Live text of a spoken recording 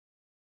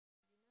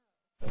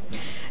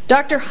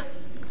Dr.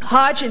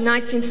 Hodge in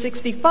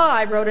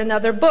 1965 wrote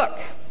another book.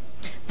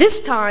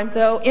 This time,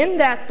 though, in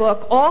that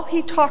book, all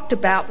he talked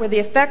about were the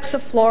effects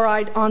of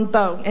fluoride on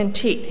bone and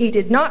teeth. He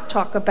did not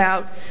talk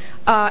about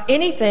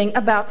anything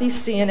about these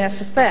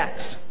CNS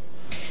effects.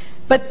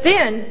 But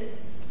then,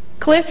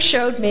 Cliff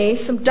showed me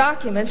some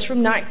documents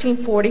from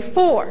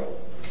 1944.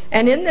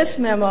 And in this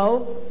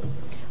memo,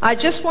 I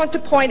just want to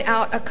point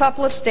out a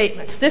couple of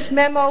statements. This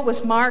memo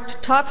was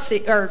marked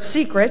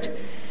secret,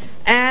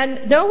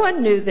 and no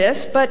one knew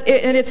this,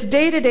 and it's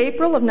dated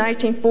April of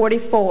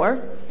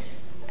 1944.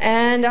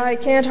 And I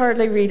can't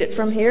hardly read it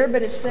from here,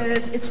 but it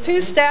says, it's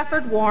to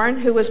Stafford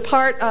Warren, who was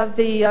part of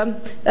the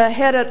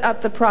head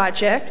of the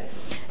project,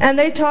 and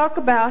they talk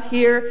about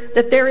here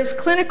that there is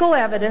clinical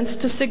evidence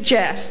to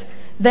suggest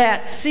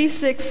that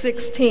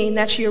C616,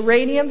 that's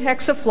uranium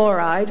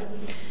hexafluoride,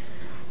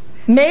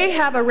 may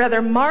have a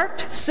rather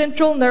marked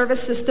central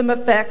nervous system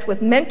effect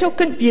with mental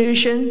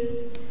confusion,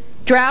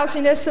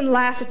 drowsiness, and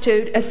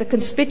lassitude as the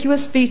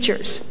conspicuous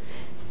features.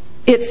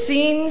 It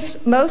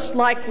seems most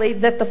likely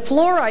that the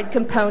fluoride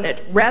component,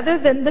 rather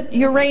than the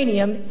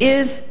uranium,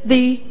 is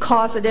the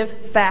causative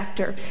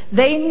factor.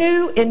 They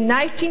knew in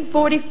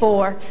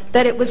 1944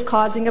 that it was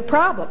causing a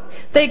problem.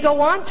 They go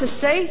on to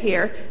say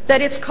here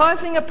that it's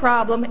causing a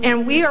problem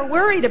and we are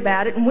worried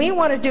about it and we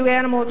want to do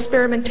animal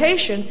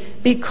experimentation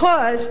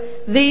because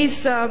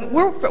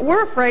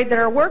we're afraid that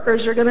our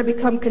workers are going to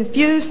become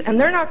confused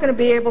and they're not going to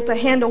be able to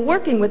handle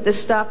working with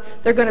this stuff.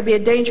 They're going to be a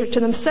danger to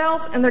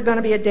themselves and they're going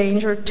to be a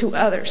danger to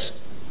others.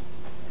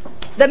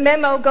 The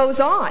memo goes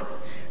on.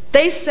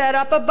 They set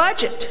up a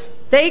budget.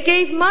 They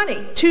gave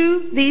money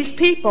to these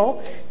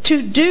people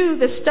to do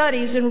the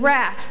studies in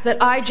rats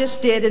that I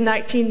just did in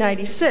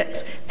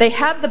 1996. They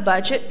had the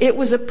budget. It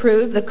was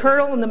approved. The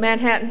Colonel and the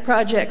Manhattan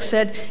Project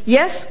said,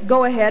 yes,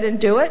 go ahead and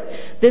do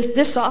it.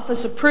 This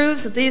office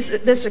approves that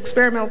this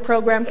experimental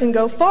program can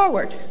go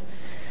forward.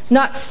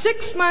 Not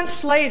 6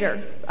 months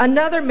later,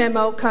 another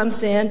memo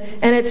comes in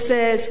and it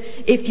says,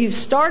 if you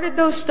started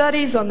those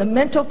studies on the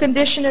mental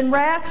condition in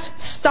rats,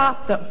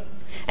 stop them.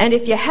 And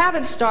if you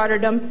haven't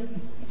started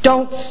them,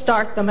 don't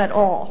start them at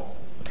all.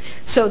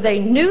 So they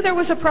knew there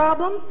was a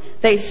problem,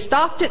 they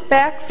stopped it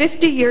back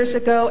 50 years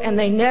ago, and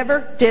they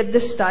never did the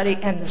study,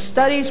 and the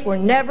studies were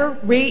never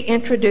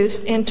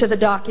reintroduced into the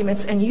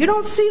documents. And you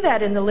don't see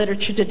that in the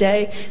literature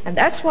today, and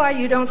that's why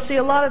you don't see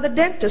a lot of the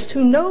dentist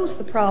who knows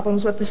the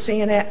problems with the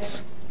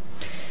CNS.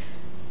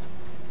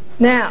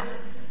 Now,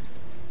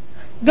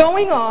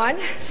 going on,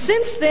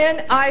 since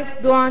then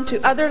I've gone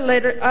to other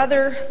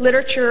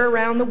literature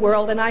around the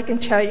world, and I can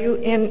tell you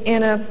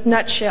in a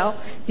nutshell.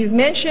 You've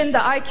mentioned the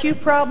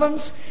IQ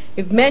problems.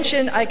 You've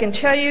mentioned, I can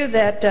tell you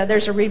that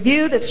there's a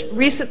review that's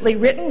recently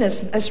written,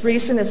 as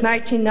recent as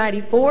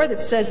 1994,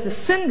 that says the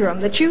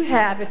syndrome that you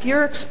have if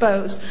you're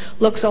exposed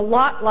looks a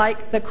lot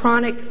like the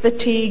chronic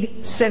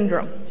fatigue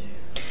syndrome.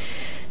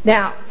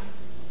 Now,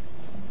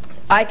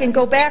 I can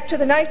go back to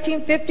the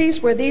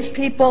 1950s where these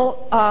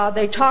people,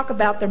 they talk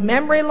about their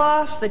memory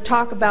loss, they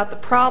talk about the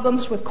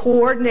problems with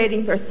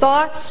coordinating their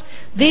thoughts.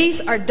 These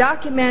are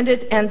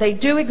documented and they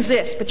do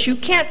exist, but you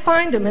can't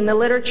find them in the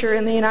literature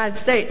in the United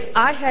States.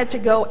 I had to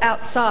go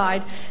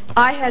outside.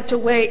 I had to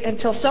wait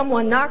until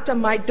someone knocked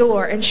on my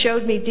door and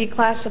showed me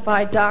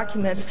declassified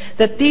documents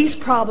that these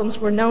problems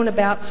were known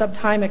about some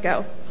time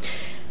ago.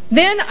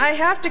 Then I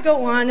have to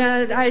go on.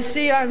 I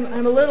see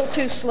I'm a little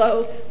too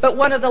slow, but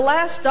one of the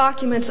last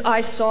documents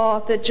I saw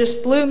that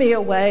just blew me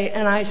away,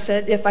 and I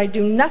said, if I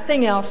do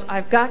nothing else,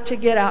 I've got to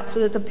get out so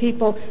that the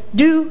people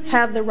do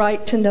have the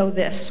right to know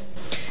this.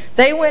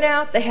 They went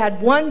out, they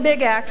had one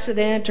big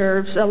accident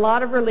or a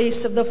lot of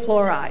release of the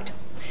fluoride.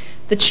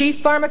 The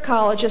chief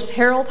pharmacologist,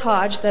 Harold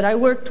Hodge, that I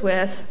worked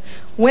with,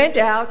 went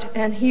out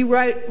and he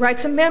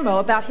writes a memo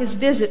about his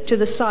visit to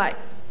the site.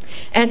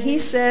 And he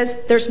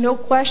says there's no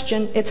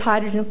question it's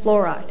hydrogen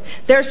fluoride.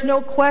 There's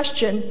no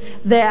question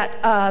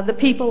that the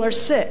people are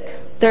sick.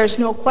 There's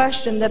no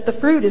question that the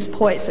fruit is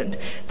poisoned.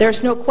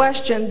 There's no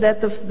question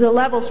that the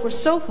levels were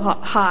so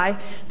high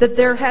that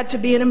there had to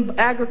be an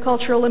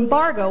agricultural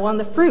embargo on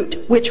the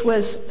fruit, which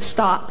was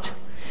stopped.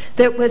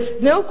 There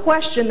was no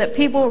question that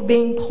people were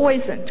being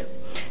poisoned.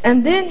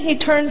 And then he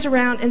turns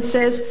around and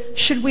says,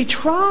 should we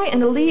try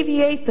and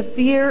alleviate the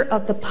fear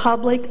of the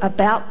public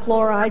about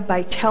fluoride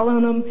by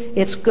telling them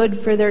it's good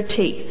for their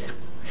teeth?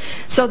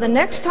 So the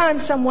next time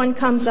someone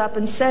comes up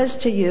and says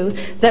to you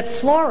that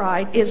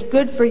fluoride is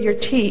good for your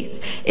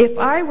teeth, if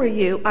I were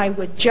you, I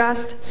would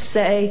just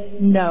say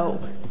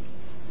no.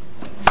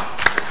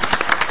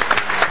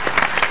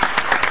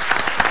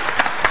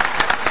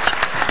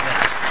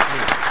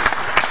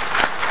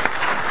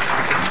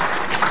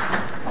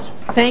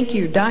 Thank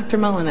you. Dr.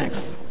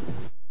 Mullinex.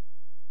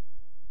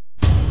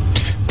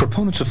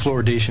 Proponents of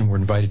fluoridation were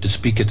invited to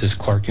speak at this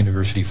Clark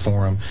University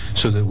forum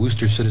so that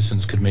Worcester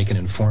citizens could make an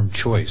informed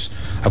choice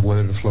of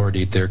whether to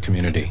fluoridate their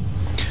community.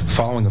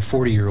 Following a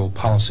 40-year-old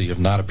policy of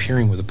not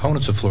appearing with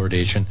opponents of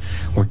fluoridation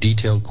where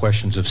detailed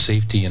questions of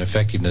safety and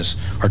effectiveness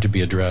are to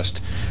be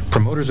addressed,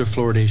 promoters of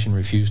fluoridation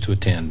refused to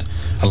attend,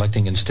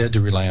 electing instead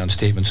to rely on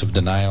statements of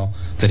denial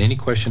that any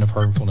question of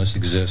harmfulness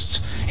exists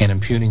and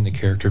impugning the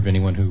character of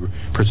anyone who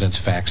presents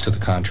facts to the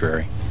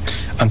contrary.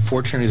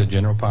 Unfortunately, the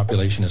general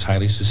population is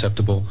highly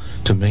susceptible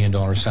to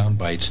million-dollar sound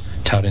bites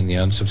touting the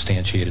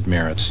unsubstantiated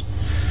merits.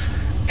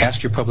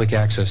 Ask your public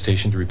access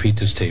station to repeat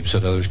this tape so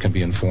that others can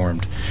be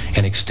informed.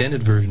 An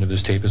extended version of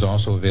this tape is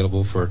also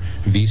available for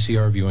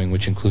VCR viewing,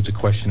 which includes a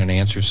question and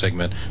answer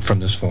segment from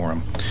this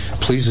forum.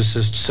 Please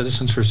assist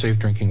Citizens for Safe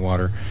Drinking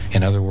Water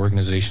and other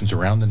organizations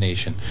around the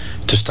nation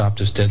to stop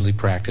this deadly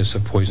practice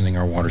of poisoning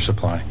our water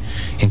supply.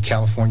 In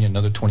California,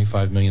 another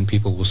 25 million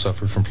people will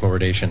suffer from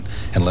fluoridation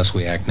unless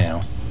we act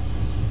now.